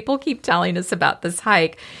that, but people keep telling us about this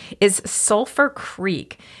hike, is Sulphur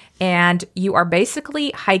Creek. And you are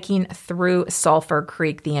basically hiking through Sulphur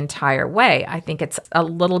Creek the entire way. I think it's a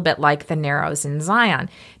little bit like the Narrows in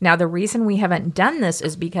Zion. Now, the reason we haven't done this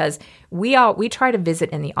is because we try to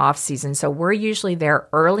visit in the off season. So we're usually there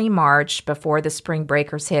early March before the spring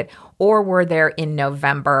breakers hit, or we're there in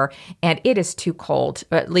November, and it is too cold,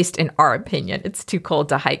 at least in our opinion. It's too cold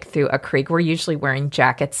to hike through a creek. We're usually wearing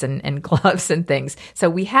jackets and gloves and things. So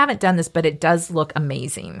we haven't done this, but it does look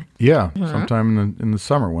amazing. Yeah, sometime in the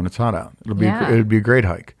summer when it's hot out. It'd be a great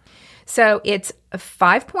hike. So it's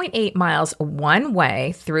 5.8 miles one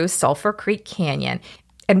way through Sulphur Creek Canyon.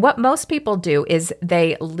 And what most people do is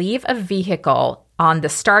they leave a vehicle on the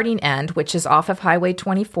starting end, which is off of Highway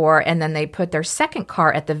 24, and then they put their second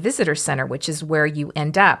car at the visitor center, which is where you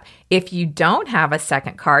end up. If you don't have a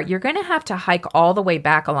second car, you're going to have to hike all the way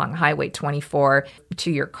back along Highway 24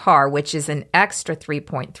 to your car, which is an extra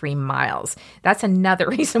 3.3 miles. That's another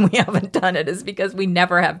reason we haven't done it, is because we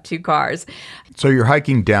never have two cars. So you're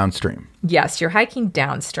hiking downstream. Yes, you're hiking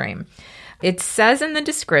downstream. It says in the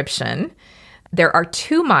description There are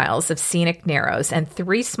 2 miles of scenic narrows and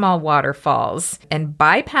 3 small waterfalls, and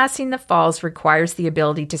bypassing the falls requires the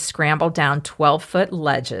ability to scramble down 12-foot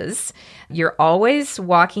ledges. You're always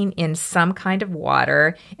walking in some kind of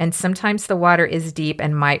water, and sometimes the water is deep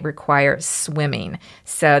and might require swimming.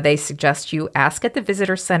 So they suggest you ask at the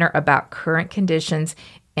visitor center about current conditions.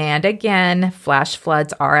 And again, flash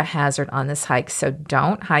floods are a hazard on this hike, so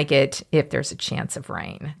don't hike it if there's a chance of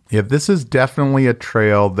rain. Yeah, this is definitely a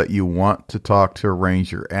trail that you want to talk to a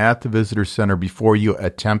ranger at the visitor center before you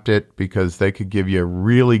attempt it, because they could give you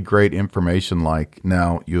really great information like,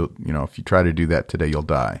 now, if you try to do that today, you'll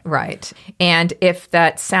die. Right. And if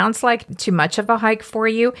that sounds like too much of a hike for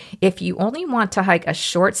you, if you only want to hike a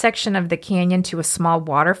short section of the canyon to a small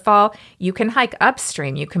waterfall, you can hike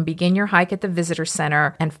upstream. You can begin your hike at the visitor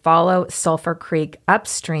center and follow Sulphur Creek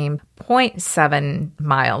upstream 0.7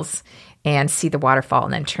 miles and see the waterfall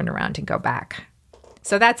and then turn around and go back.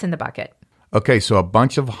 So that's in the bucket. Okay, so a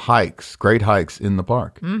bunch of hikes, great hikes in the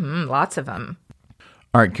park. Lots of them.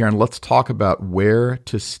 All right, Karen, let's talk about where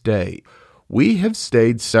to stay. We have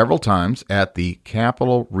stayed several times at the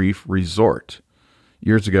Capitol Reef Resort.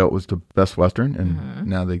 Years ago, it was the Best Western, and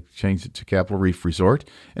now they changed it to Capitol Reef Resort.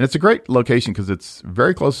 And it's a great location because it's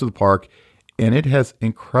very close to the park, and it has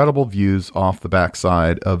incredible views off the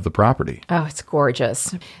backside of the property. Oh, it's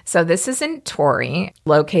gorgeous. So this is in Torrey,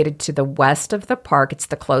 located to the west of the park. It's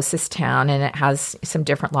the closest town, and it has some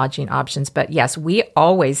different lodging options. But yes, we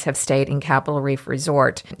always have stayed in Capitol Reef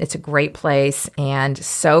Resort. It's a great place and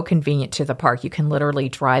so convenient to the park. You can literally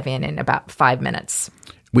drive in about 5 minutes.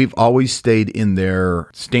 We've always stayed in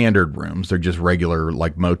their standard rooms. They're just regular,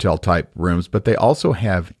 like motel type rooms, but they also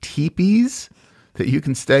have teepees that you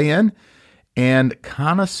can stay in. And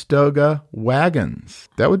Conestoga wagons.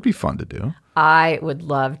 That would be fun to do. I would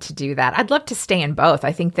love to do that. I'd love to stay in both.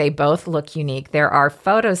 I think they both look unique. There are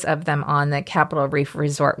photos of them on the Capitol Reef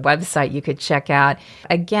Resort website you could check out.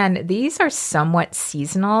 Again, these are somewhat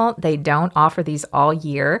seasonal. They don't offer these all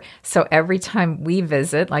year. So every time we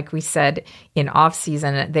visit, like we said, in off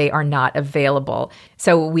season, they are not available.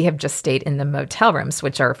 So we have just stayed in the motel rooms,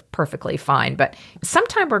 which are perfectly fine. But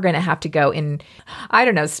sometime we're going to have to go in,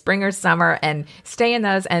 spring or summer and stay in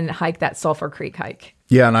those and hike that Sulphur Creek hike.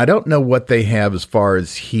 Yeah, and I don't know what they have as far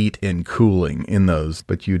as heat and cooling in those,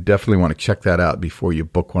 but you definitely want to check that out before you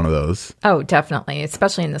book one of those. Oh, definitely,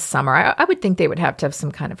 especially in the summer. I would think they would have to have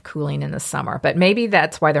some kind of cooling in the summer, but maybe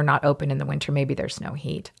that's why they're not open in the winter. Maybe there's no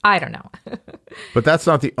heat. I don't know. But that's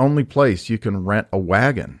not the only place you can rent a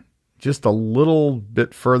wagon. Just a little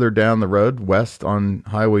bit further down the road, west on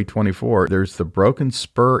Highway 24, there's the Broken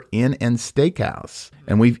Spur Inn and Steakhouse.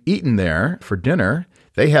 And we've eaten there for dinner.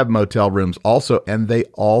 They have motel rooms also, and they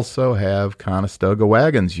also have Conestoga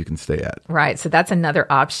wagons you can stay at. Right. So that's another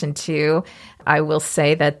option, too. I will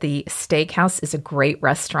say that the Steakhouse is a great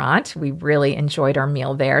restaurant. We really enjoyed our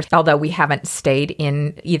meal there, although we haven't stayed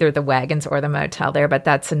in either the wagons or the motel there. But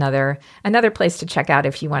that's another place to check out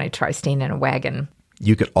if you want to try staying in a wagon.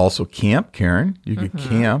 You could also camp, Karen. You could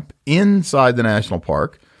camp inside the national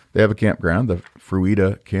park. They have a campground, the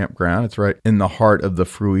Fruita Campground. It's right in the heart of the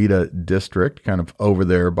Fruita district, kind of over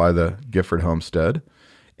there by the Gifford Homestead.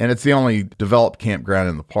 And it's the only developed campground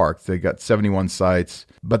in the park. They got 71 sites,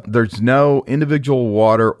 but there's no individual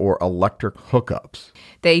water or electric hookups.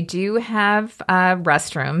 They do have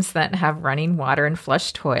restrooms that have running water and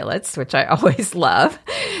flush toilets, which I always love,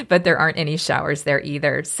 but there aren't any showers there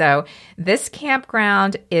either. So this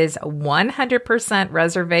campground is 100%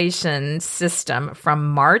 reservation system from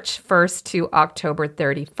March 1st to October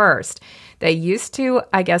 31st. They used to,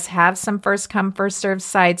 I guess, have some first come, first served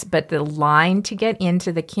sites, but the line to get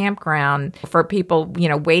into the campground for people,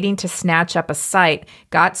 waiting to snatch up a site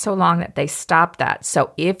got so long that they stopped that.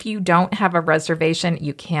 So if you don't have a reservation,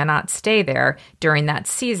 you cannot stay there during that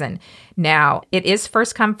season. Now, it is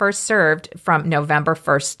first come, first served from November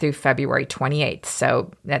 1st through February 28th.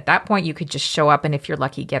 So at that point, you could just show up and if you're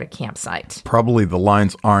lucky, get a campsite. Probably the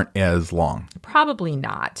lines aren't as long. Probably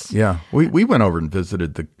not. Yeah. We went over and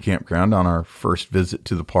visited the campground on our first visit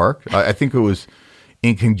to the park. I think it was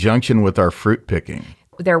in conjunction with our fruit picking.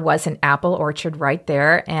 There was an apple orchard right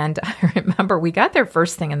there. And I remember we got there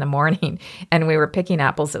first thing in the morning and we were picking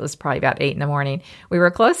apples. It was probably about 8 a.m. We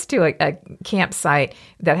were close to a campsite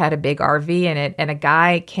that had a big RV in it. And a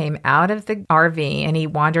guy came out of the RV and he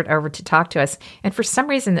wandered over to talk to us. And for some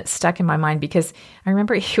reason that stuck in my mind because I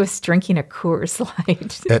remember he was drinking a Coors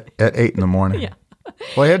Light. At 8 a.m. Yeah.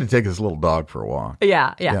 Well, he had to take his little dog for a walk.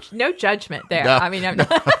 Yeah. No judgment there. No. I mean, I'm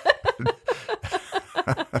not.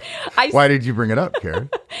 Why did you bring it up, Karen?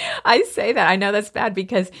 I say that. I know that's bad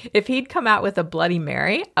because if he'd come out with a Bloody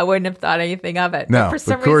Mary, I wouldn't have thought anything of it. No, but for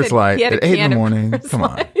some Coors reason, Light he had at a 8 in can the of morning. Coors Come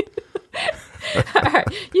on. Light. All right,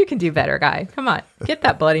 you can do better, guy. Come on, get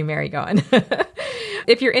that Bloody Mary going.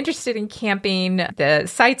 If you're interested in camping, the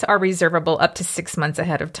sites are reservable up to 6 months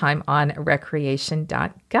ahead of time on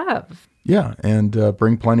recreation.gov. Yeah, and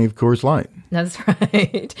bring plenty of Coors Light. That's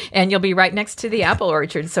right. And you'll be right next to the apple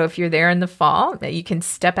orchard. So if you're there in the fall, you can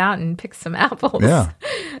step out and pick some apples. Yeah.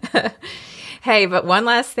 Hey, but one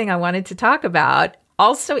last thing I wanted to talk about,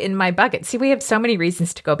 also in my bucket. See, we have so many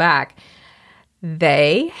reasons to go back.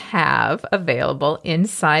 They have available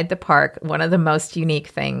inside the park one of the most unique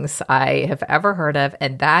things I have ever heard of,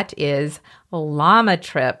 and that is llama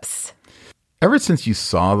trips. Ever since you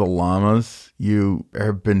saw the llamas, you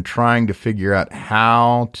have been trying to figure out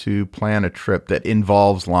how to plan a trip that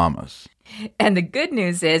involves llamas. And the good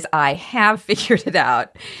news is I have figured it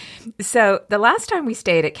out. So the last time we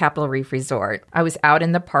stayed at Capitol Reef Resort, I was out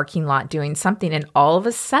in the parking lot doing something, and all of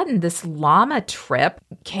a sudden this llama trip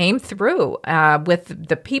came through with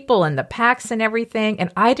the people and the packs and everything,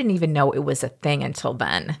 and I didn't even know it was a thing until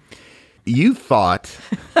then. You thought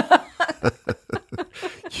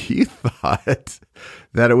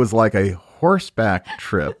that it was like a horseback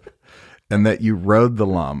trip and that you rode the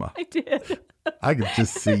llama. I did. I could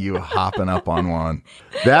just see you hopping up on one.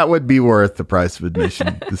 That would be worth the price of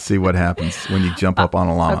admission to see what happens when you jump up on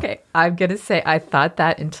a llama. Okay, I'm going to say I thought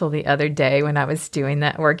that until the other day when I was doing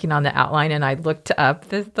that, working on the outline, and I looked up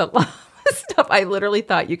the llama stuff. I literally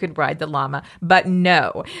thought you could ride the llama, but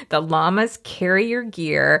no, the llamas carry your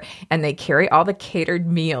gear and they carry all the catered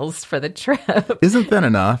meals for the trip. Isn't that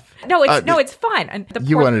enough? No, it's fine. And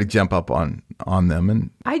you wanted to jump up on them,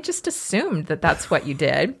 and I just assumed that that's what you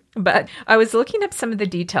did. But I was looking up some of the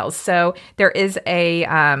details. So there is a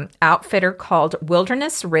outfitter called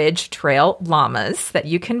Wilderness Ridge Trail Llamas that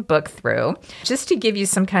you can book through. Just to give you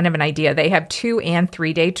some kind of an idea, they have 2 and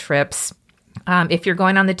 3 day trips. If you're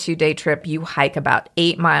going on the 2-day trip, you hike about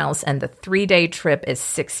 8 miles, and the 3-day trip is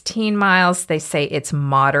 16 miles. They say it's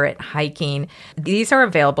moderate hiking. These are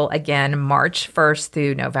available, again, March 1st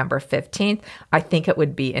through November 15th. I think it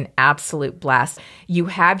would be an absolute blast. You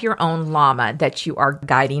have your own llama that you are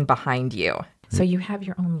guiding behind you. So you have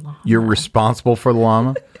your own llama. You're responsible for the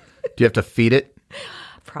llama? Do you have to feed it?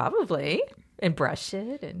 Probably. And brush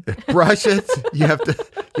it and brush it. You have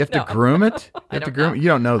to groom it. You have to groom it. You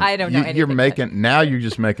don't know. I don't know. You're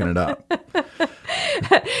just making it up.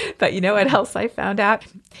 But you know what else I found out?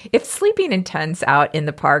 If sleeping in tents out in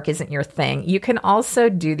the park isn't your thing, you can also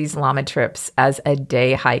do these llama trips as a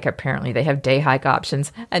day hike. Apparently, they have day hike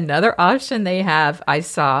options. Another option they have, I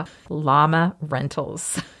saw, llama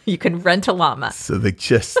rentals. You can rent a llama. So they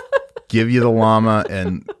just give you the llama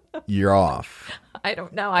and you're off. I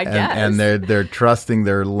don't know, I guess. And they're trusting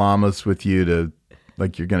their llamas with you to,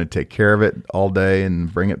 like, you're going to take care of it all day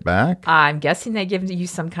and bring it back? I'm guessing they give you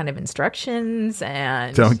some kind of instructions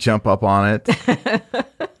and... Don't jump up on it.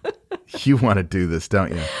 You want to do this,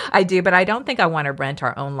 don't you? I do, but I don't think I want to rent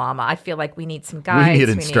our own llama. I feel like we need some guides. We need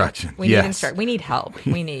instruction. We need help.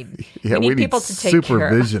 We need people to take care of.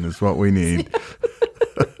 Supervision is what we need.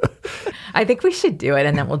 I think we should do it,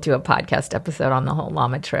 and then we'll do a podcast episode on the whole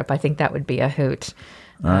llama trip. I think that would be a hoot.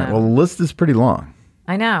 All right. Well, the list is pretty long.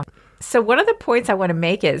 I know. So one of the points I want to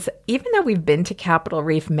make is, even though we've been to Capitol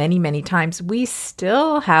Reef many, many times, we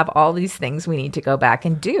still have all these things we need to go back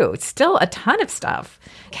and do. It's still a ton of stuff.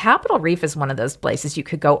 Capitol Reef is one of those places you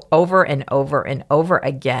could go over and over and over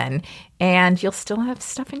again, and you'll still have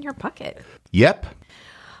stuff in your bucket. Yep.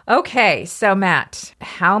 Okay. So, Matt,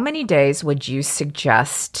 how many days would you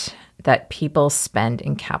suggest that people spend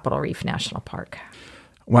in Capitol Reef National Park?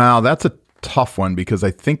 Wow, that's a tough one, because I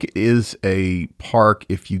think it is a park,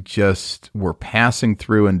 if you just were passing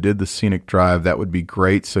through and did the scenic drive, that would be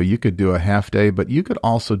great. So you could do a half day, but you could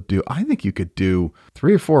also I think you could do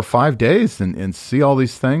 3 or 4 or 5 days and see all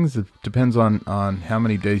these things. It depends on how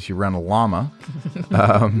many days you rent a llama.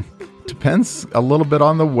 Depends a little bit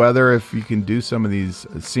on the weather, if you can do some of these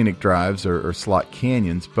scenic drives or slot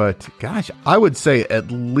canyons. But gosh, I would say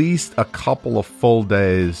at least a couple of full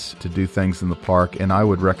days to do things in the park. And I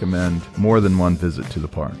would recommend more than one visit to the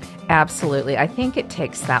park. Absolutely. I think it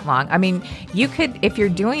takes that long. I mean, you could, if you're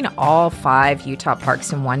doing all 5 Utah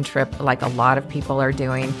parks in one trip, like a lot of people are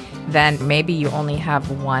doing, then maybe you only have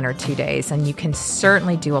 1 or 2 days, and you can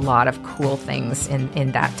certainly do a lot of cool things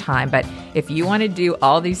in that time. But if you want to do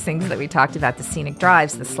all these things that we talked about, the scenic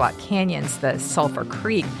drives, the slot canyons, the Sulphur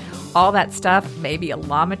Creek, all that stuff, maybe a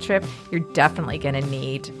llama trip, you're definitely going to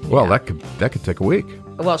need. Well, that could take a week.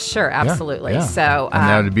 Well, sure, absolutely. Yeah. So, and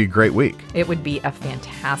that would be a great week. It would be a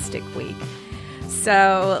fantastic week.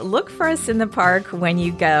 So look for us in the park when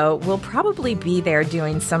you go. We'll probably be there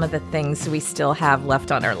doing some of the things we still have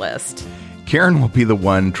left on our list. Karen will be the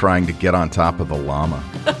one trying to get on top of the llama.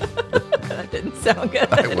 That didn't sound good.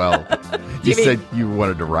 Well, you said you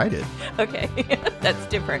wanted to ride it. Okay, that's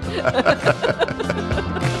different.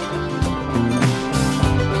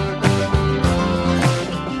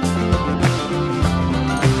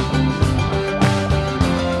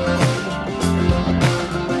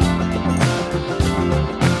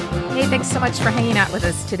 Thanks so much for hanging out with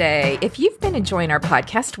us today. If you've been enjoying our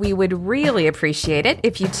podcast, we would really appreciate it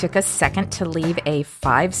if you took a second to leave a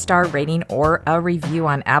 5-star rating or a review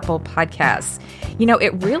on Apple Podcasts. You know, it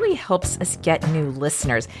really helps us get new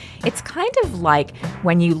listeners. It's kind of like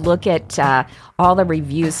when you look at all the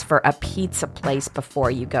reviews for a pizza place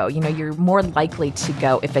before you go. You know, you're more likely to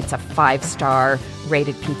go if it's a 5-star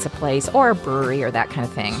rated pizza place or a brewery or that kind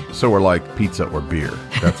of thing. So we're like pizza or beer.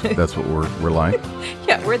 That's what we're like?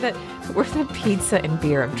 Yeah, we're the pizza and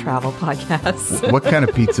beer of travel podcasts. What kind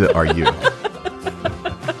of pizza are you?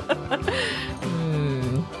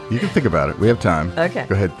 You can think about it. We have time. Okay.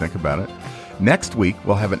 Go ahead and think about it. Next week,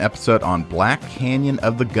 we'll have an episode on Black Canyon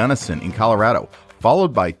of the Gunnison in Colorado,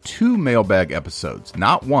 followed by 2 mailbag episodes.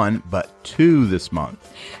 Not 1, but 2 this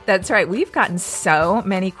month. That's right. We've gotten so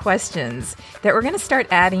many questions that we're going to start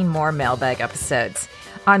adding more mailbag episodes.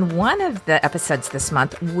 On one of the episodes this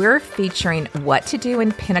month, we're featuring what to do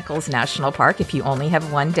in Pinnacles National Park if you only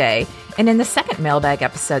have one day. And in the second mailbag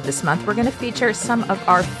episode this month, we're going to feature some of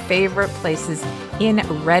our favorite places in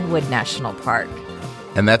Redwood National Park.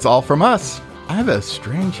 And that's all from us. I have a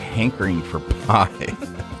strange hankering for pie,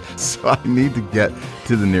 so I need to get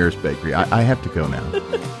to the nearest bakery. I have to go now.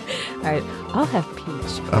 All right. I'll have peach,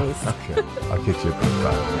 please. Oh, okay. I'll get you a peach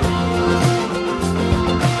pie.